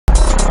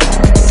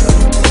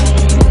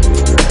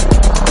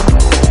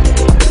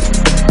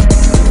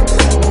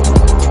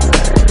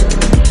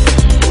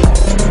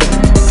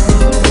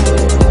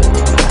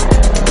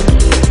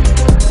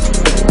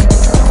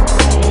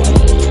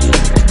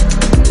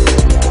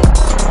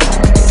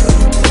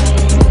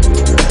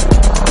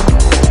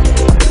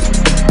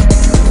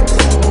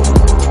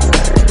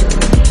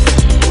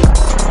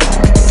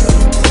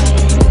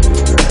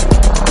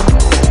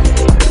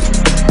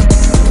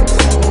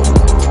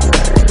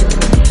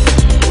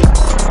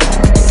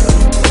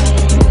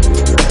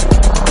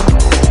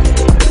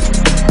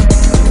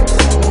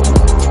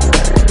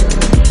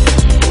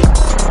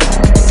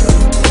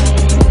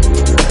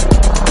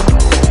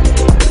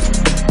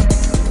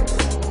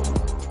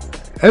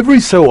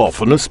Every so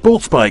often a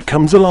sports bike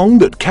comes along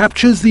that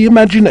captures the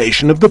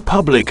imagination of the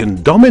public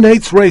and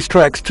dominates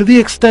racetracks to the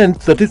extent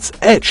that it's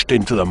etched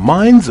into the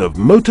minds of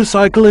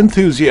motorcycle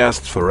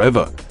enthusiasts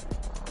forever.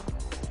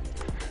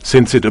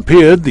 Since it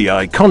appeared, the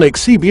iconic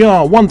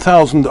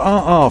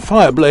CBR1000RR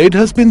Fireblade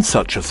has been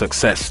such a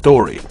success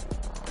story.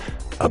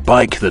 A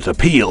bike that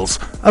appeals,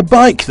 a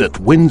bike that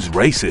wins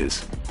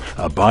races,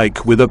 a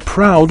bike with a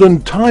proud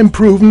and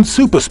time-proven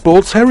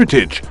supersports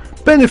heritage,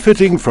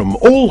 benefiting from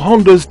all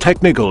Honda's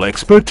technical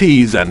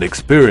expertise and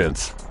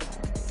experience.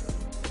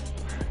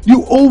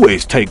 You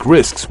always take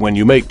risks when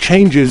you make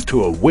changes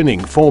to a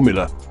winning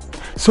formula.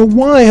 So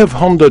why have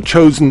Honda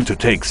chosen to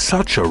take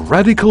such a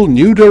radical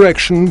new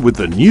direction with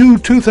the new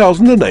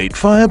 2008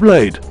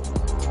 Fireblade?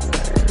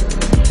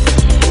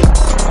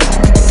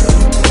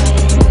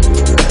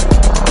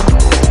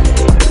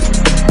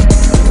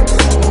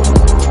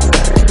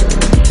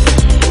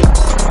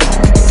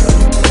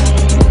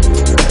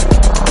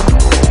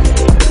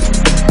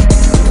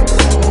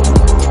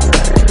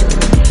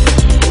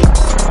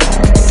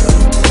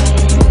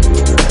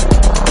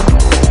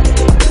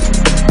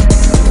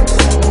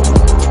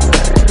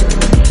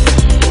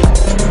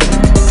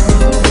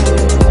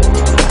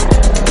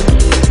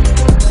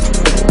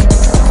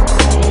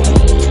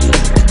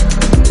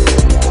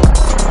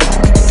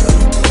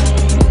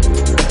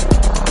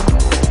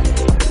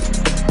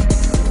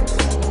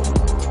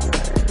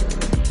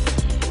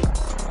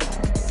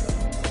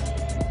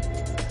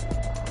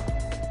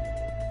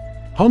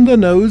 Honda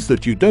knows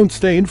that you don't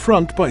stay in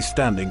front by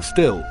standing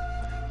still.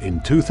 In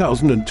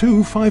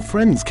 2002, 5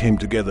 friends came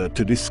together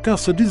to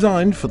discuss a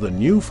design for the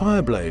new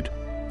Fireblade.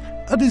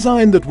 A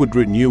design that would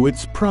renew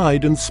its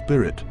pride and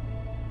spirit.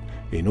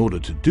 In order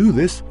to do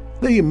this,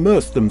 they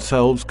immersed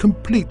themselves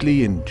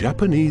completely in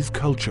Japanese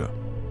culture.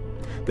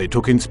 They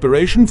took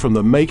inspiration from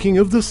the making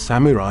of the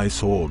samurai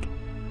sword.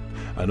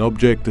 An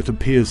object that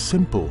appears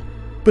simple,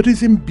 but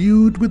is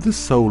imbued with the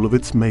soul of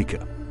its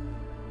maker.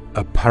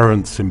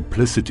 Apparent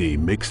simplicity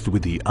mixed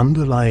with the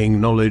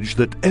underlying knowledge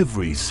that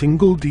every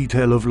single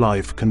detail of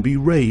life can be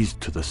raised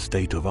to the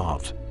state of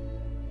art.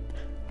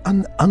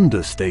 An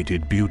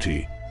understated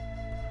beauty.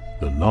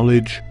 The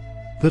knowledge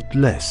that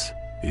less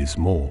is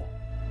more.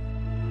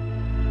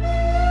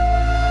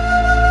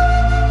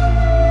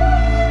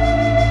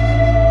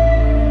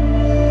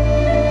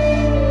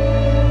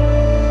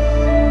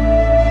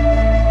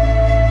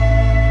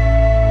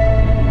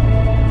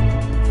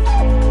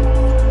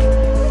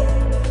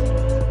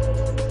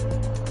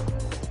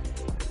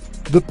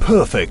 The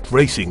perfect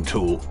racing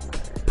tool,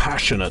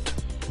 passionate,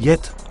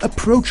 yet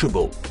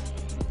approachable,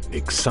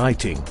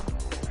 exciting,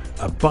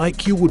 a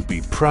bike you would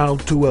be proud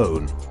to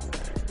own.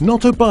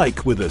 Not a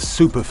bike with a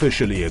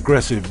superficially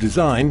aggressive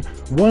design,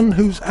 one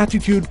whose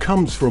attitude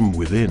comes from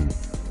within,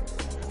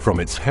 from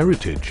its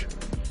heritage,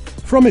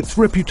 from its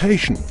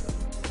reputation,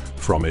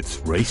 from its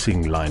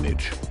racing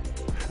lineage,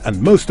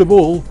 and most of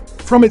all,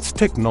 from its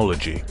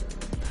technology.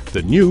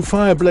 The new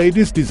Fireblade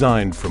is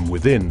designed from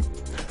within,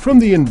 from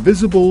the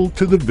invisible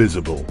to the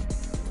visible,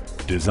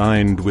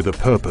 designed with a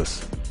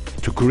purpose,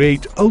 to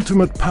create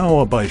ultimate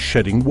power by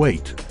shedding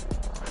weight,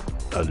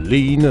 a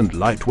lean and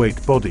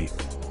lightweight body.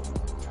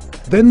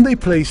 Then they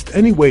placed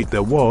any weight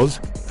there was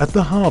at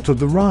the heart of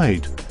the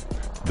ride.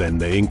 Then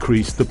they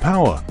increased the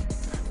power.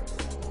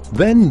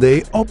 Then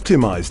they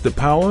optimized the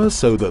power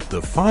so that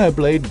the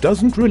Fireblade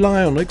doesn't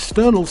rely on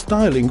external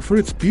styling for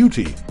its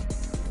beauty.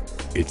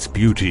 Its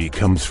beauty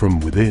comes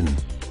from within,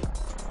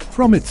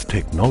 from its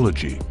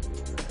technology,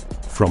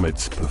 from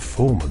its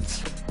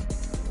performance,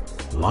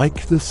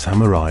 like the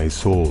samurai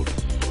sword.